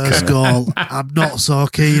the first goal, I'm not so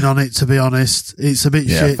keen on it, to be honest. It's a bit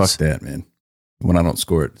shit. Yeah, fuck that, man. When I don't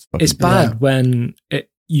score it, it's bad when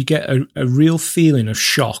you get a real feeling of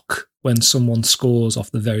shock when someone scores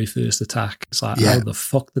off the very first attack. It's like, how the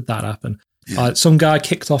fuck did that happen? Yeah. Some guy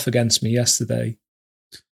kicked off against me yesterday,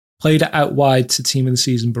 played it out wide to team of the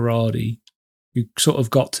season Berardi, who sort of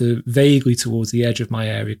got to vaguely towards the edge of my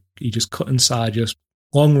area. He just cut inside, just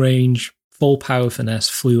long range, full power finesse,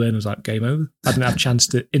 flew in. I was like, game over. I didn't have a chance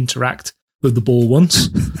to interact with the ball once.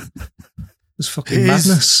 It's fucking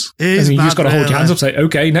madness. You just got to hold your hands up and say,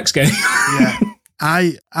 okay, next game. Yeah.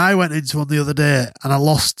 I went into one the other day and I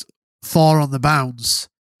lost 4 on the bounce.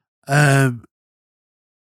 And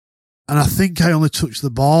I think I only touched the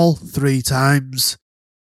ball 3 times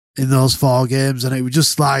in those 4 games. And it was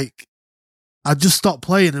just like, I just stopped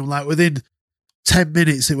playing, and like within 10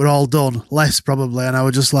 minutes it were all done, less probably. And I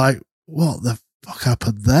was just like, what the fuck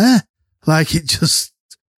happened there? Like it was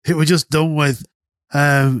just done with.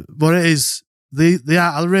 But it is,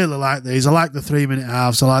 I really like these. I like the 3-minute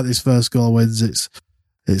halves. I like these first goal wins.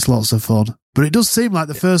 It's lots of fun. But it does seem like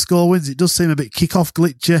the first goal wins, it does seem a bit kickoff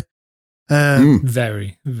glitchy.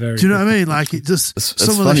 Very, very. Do you know what I mean? Like it just,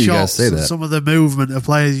 some of the shots and some of the movement of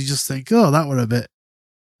players, you just think, oh, that were a bit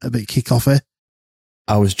kickoffy.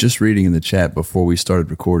 I was just reading in the chat before we started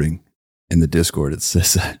recording in the Discord. It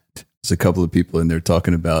says there's a couple of people in there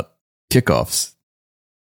talking about kickoffs.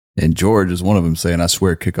 And George is one of them saying, I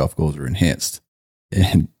swear kickoff goals are enhanced.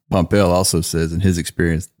 And Pompeo also says, in his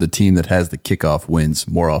experience, the team that has the kickoff wins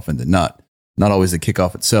more often than not. Not always the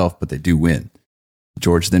kickoff itself, but they do win.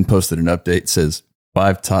 George then posted an update, says,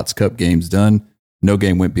 5 TOTS Cup games done. No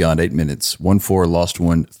game went beyond 8 minutes. 1-4, lost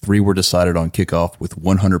 1. 3 were decided on kickoff with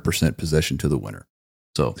 100% possession to the winner.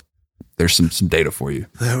 So there's some data for you.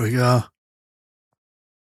 There we go.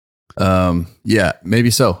 Yeah,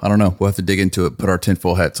 maybe so. I don't know. We'll have to dig into it, put our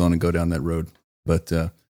tinfoil hats on and go down that road. But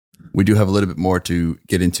we do have a little bit more to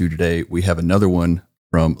get into today. We have another one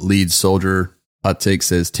from Leeds Soldier. Hot take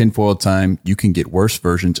says, tinfoil time. You can get worse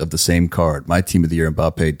versions of the same card. My team of the year,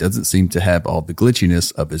 Mbappe, doesn't seem to have all the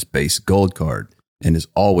glitchiness of his base gold card and is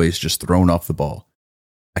always just thrown off the ball.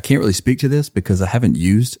 I can't really speak to this because I haven't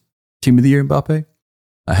used team of the year Mbappe.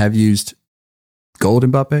 I have used gold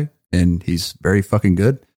Mbappe, and he's very fucking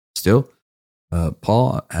good still.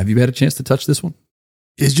 Paul, have you had a chance to touch this one?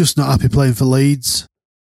 He's just not happy playing for Leeds.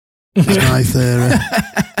 That's my theory.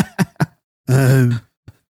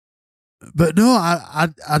 But no, I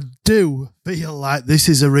do feel like this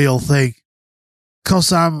is a real thing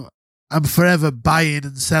because I'm forever buying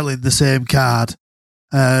and selling the same card.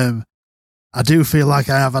 I do feel like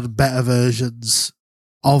I have had better versions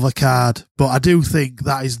of a card, but I do think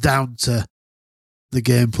that is down to the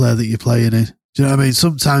gameplay that you're playing in. Do you know what I mean?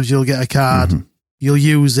 Sometimes you'll get a card, you'll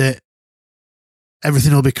use it,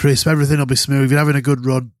 everything will be crisp, everything will be smooth, you're having a good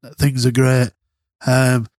run, things are great.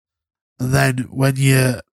 And then when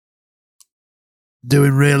you're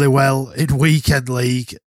doing really well in weekend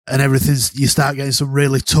league and you start getting some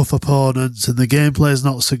really tough opponents and the gameplay is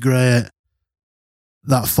not so great,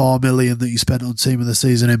 that 4 million that you spent on team of the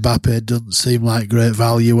season Mbappe doesn't seem like great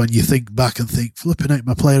value when you think back and think, flipping out,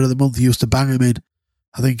 my player of the month used to bang him in.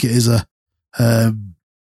 I think it is a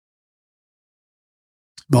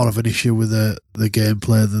more of an issue with the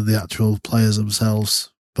gameplay than the actual players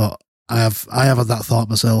themselves. But I have had that thought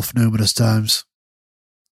myself numerous times.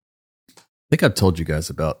 I think I've told you guys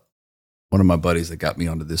about one of my buddies that got me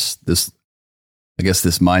onto this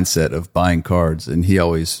mindset of buying cards, and he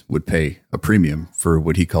always would pay a premium for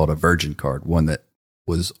what he called a virgin card, one that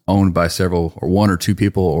was owned by several or one or two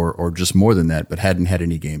people or just more than that, but hadn't had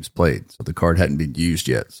any games played. So the card hadn't been used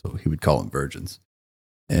yet. So he would call them virgins.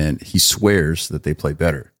 And he swears that they play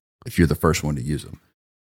better if you're the first one to use them.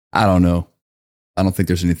 I don't know. I don't think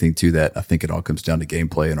there's anything to that. I think it all comes down to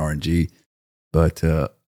gameplay and RNG. But I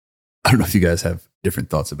don't know if you guys have different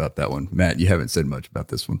thoughts about that one. Matt, you haven't said much about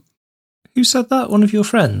this one. Who said that? One of your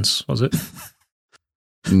friends, was it?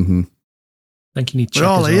 Mm-hmm. I think you need to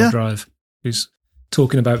check his hard drive. Who's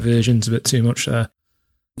talking about versions a bit too much there.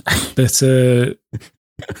 But,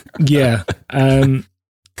 yeah.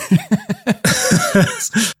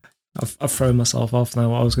 I've thrown myself off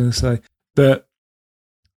now what I was going to say. But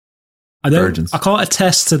I can't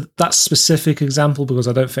attest to that specific example because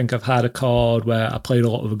I don't think I've had a card where I played a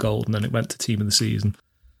lot of a gold and then it went to team of the season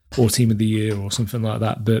or team of the year or something like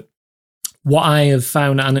that. But what I have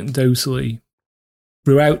found anecdotally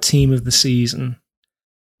throughout team of the season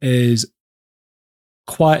is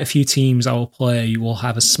quite a few teams I will play will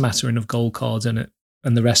have a smattering of gold cards in it,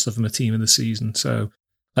 and the rest of them are team of the season. So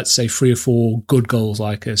let's say 3 or 4 good goals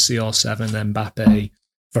like a CR7, Mbappe,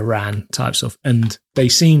 Varane type stuff, and they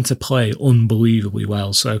seem to play unbelievably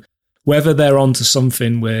well. So whether they're onto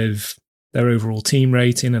something with their overall team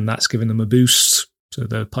rating and that's giving them a boost, so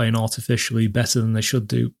they're playing artificially better than they should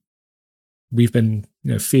do, we've been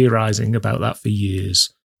theorizing about that for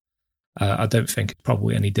years. I don't think it's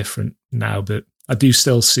probably any different now, but I do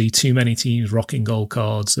still see too many teams rocking gold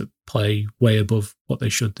cards that play way above what they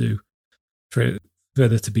should do for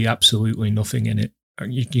there to be absolutely nothing in it.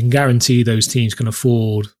 You can guarantee those teams can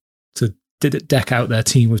afford to deck out their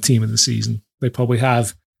team with team of the season. They probably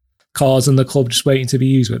have cards in the club just waiting to be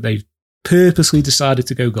used, but they've purposely decided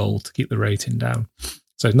to go gold to keep the rating down.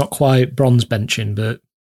 So not quite bronze benching, but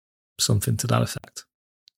something to that effect.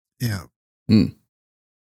 Yeah.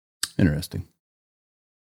 Interesting.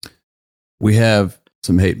 We have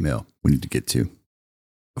some hate mail we need to get to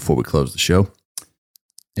before we close the show.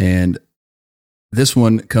 And this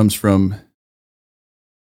one comes from,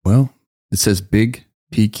 well, it says Big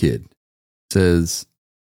P Kid. It says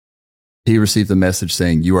he received a message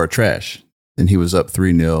saying, "You are trash." And he was up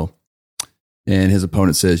 3-0. And his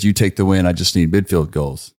opponent says, "You take the win. I just need midfield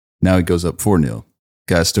goals." Now he goes up 4-0.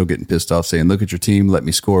 Guy's still getting pissed off saying, "Look at your team. Let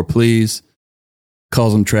me score, please."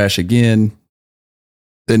 Calls him trash again.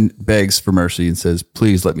 Then begs for mercy and says,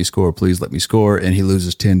 "Please let me score. Please let me score." And he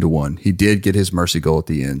loses 10-1. He did get his mercy goal at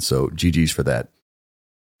the end. So GG's for that.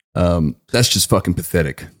 That's just fucking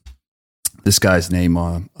pathetic. This guy's name,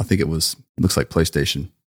 I think looks like PlayStation.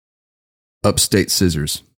 Upstate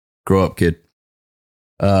Scissors. Grow up, kid.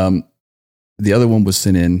 The other one was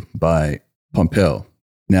sent in by Pompel.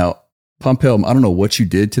 Now, Pompel, I don't know what you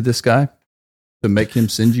did to this guy to make him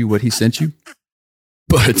send you what he sent you,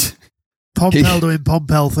 but Pompel doing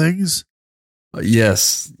Pompel things.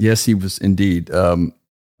 Yes, he was indeed. I'm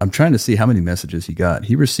trying to see how many messages he got.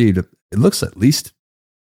 He received, it looks at least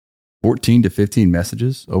 14 to 15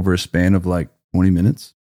 messages over a span of like 20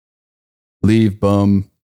 minutes. Leave bum.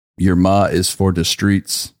 Your ma is for the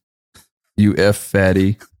streets. You F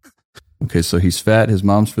fatty. Okay, so he's fat. His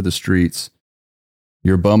mom's for the streets.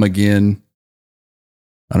 You're bum again.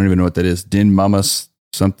 I don't even know what that is. Din mamas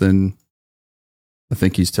something. I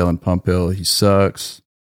think he's telling Pompel he sucks.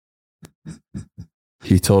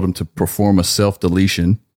 He told him to perform a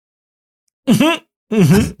self-deletion. You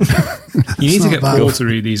need to get Paul to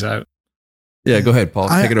read these out. Yeah, go ahead, Paul.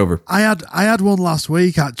 Take it over. I had one last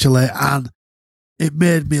week, actually, and it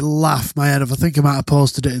made me laugh my head off. I think I might have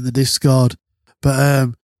posted it in the Discord.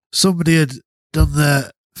 But somebody had done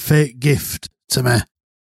the fake gift to me.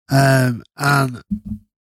 And I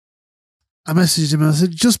messaged him and I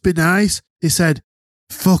said, "Just be nice." He said,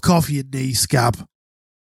 "Fuck off, you knee scab."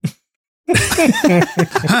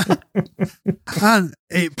 And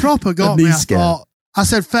it proper got me. I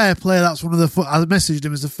said, "Fair play." That's one of the. I messaged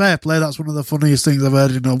him as a fair play. That's one of the funniest things I've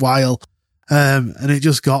heard in a while, and it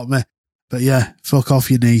just got me. But yeah, fuck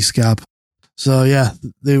off, you knee scab. So yeah,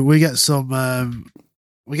 we get some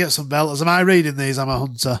belters. Am I reading these? I'm a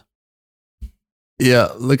hunter. Yeah,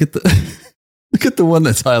 look at the one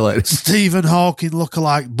that's highlighted. Stephen Hawking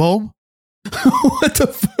lookalike bum. What the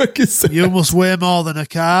fuck is that? You must weigh more than a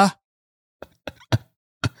car.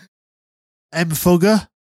 M. Fugger.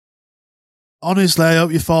 Honestly, I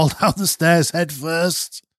hope you fall down the stairs head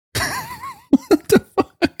first. What the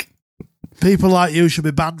fuck? People like you should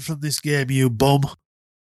be banned from this game, you bum.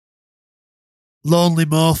 Lonely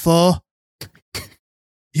mofo.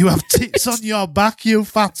 You have tits on your back, you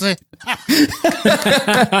fatty.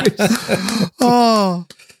 Oh.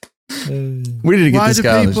 We need to get this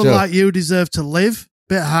guy on the show. Why do people like you deserve to live?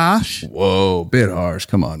 Bit harsh. Whoa, bit harsh.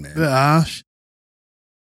 Come on, man. Bit harsh.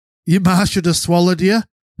 Your ma should have swallowed you.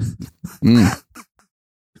 The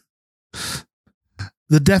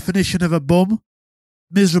definition of a bum.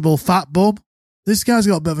 Miserable fat bum. This guy's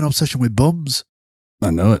got a bit of an obsession with bums.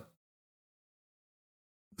 I know it.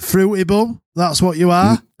 Fruity bum. That's what you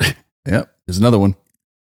are. Yep. There's another one.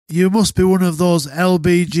 You must be one of those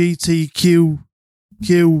LBGTQ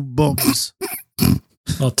bums.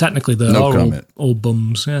 Well, technically, they're all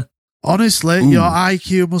bums, yeah. Honestly, your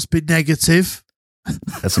IQ must be negative.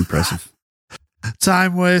 That's impressive.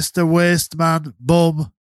 Time waster, waste man,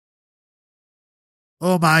 bum.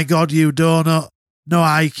 Oh my God, you donut. No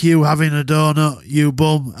IQ having a donut, you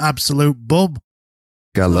bum. Absolute bum.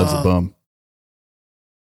 Guy loves a bum.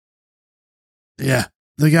 Yeah.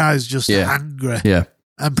 The guy's just angry. Yeah.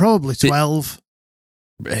 And probably 12.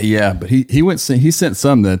 Yeah, but he sent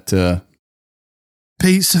some that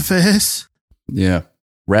pizza face. Yeah.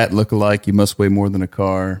 Rat lookalike, you must weigh more than a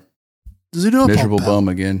car. Does he know Miserable Pompel? bum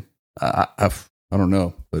again. I don't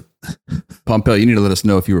know, but Pompel, you need to let us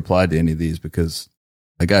know if you replied to any of these because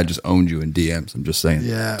that guy just owned you in DMs. I'm just saying.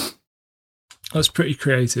 Yeah. That's pretty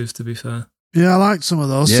creative, to be fair. Yeah, I liked some of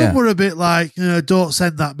those. Yeah. Some were a bit like, don't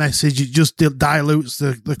send that message. It just dilutes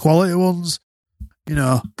the quality ones,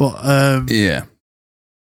 but... yeah.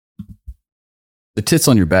 The tits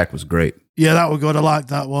on your back was great. Yeah, that was good. I like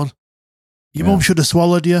that one. Your mum should have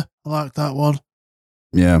swallowed you. I like that one.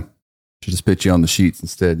 Yeah. Should have spit you on the sheets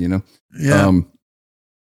instead, Yeah.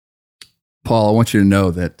 Paul, I want you to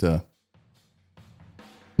know that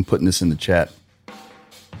I'm putting this in the chat.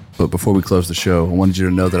 But before we close the show, I wanted you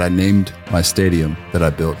to know that I named my stadium that I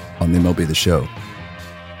built on the MLB The Show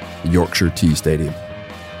Yorkshire Tea Stadium.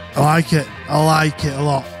 I like it. I like it a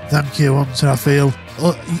lot. Thank you, Hunter. I feel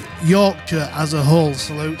Yorkshire as a whole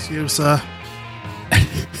salutes you, sir.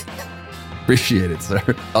 Appreciate it, sir.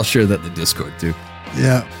 I'll share that in the Discord too.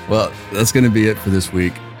 Yeah. Well, that's going to be it for this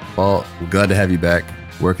week. Paul, we're glad to have you back.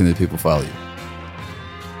 Where can the people follow you?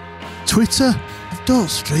 Twitter. I don't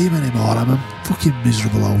stream anymore. I'm a fucking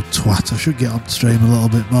miserable old twat. I should get on stream a little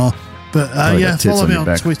bit more. But follow me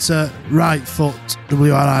on Twitter. Right foot,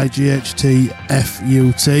 WRIGHTFUT.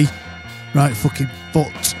 Right fucking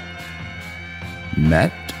foot.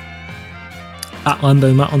 Matt? At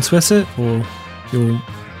Lando Matt on Twitter, or you'll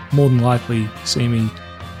more than likely see me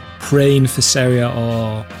praying for Serie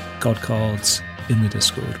or God cards in the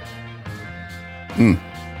Discord.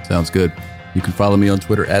 Sounds good. You can follow me on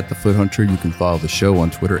Twitter at The Foot Hunter. You can follow the show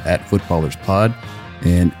on Twitter at FootballersPod.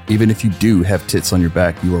 And even if you do have tits on your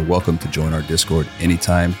back, you are welcome to join our Discord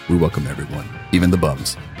anytime. We welcome everyone, even the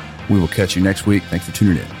bums. We will catch you next week. Thanks for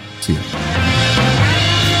tuning in. See you.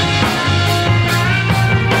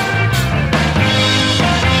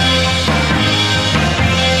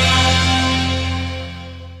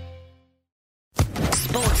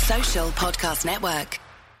 Sports Social Podcast Network.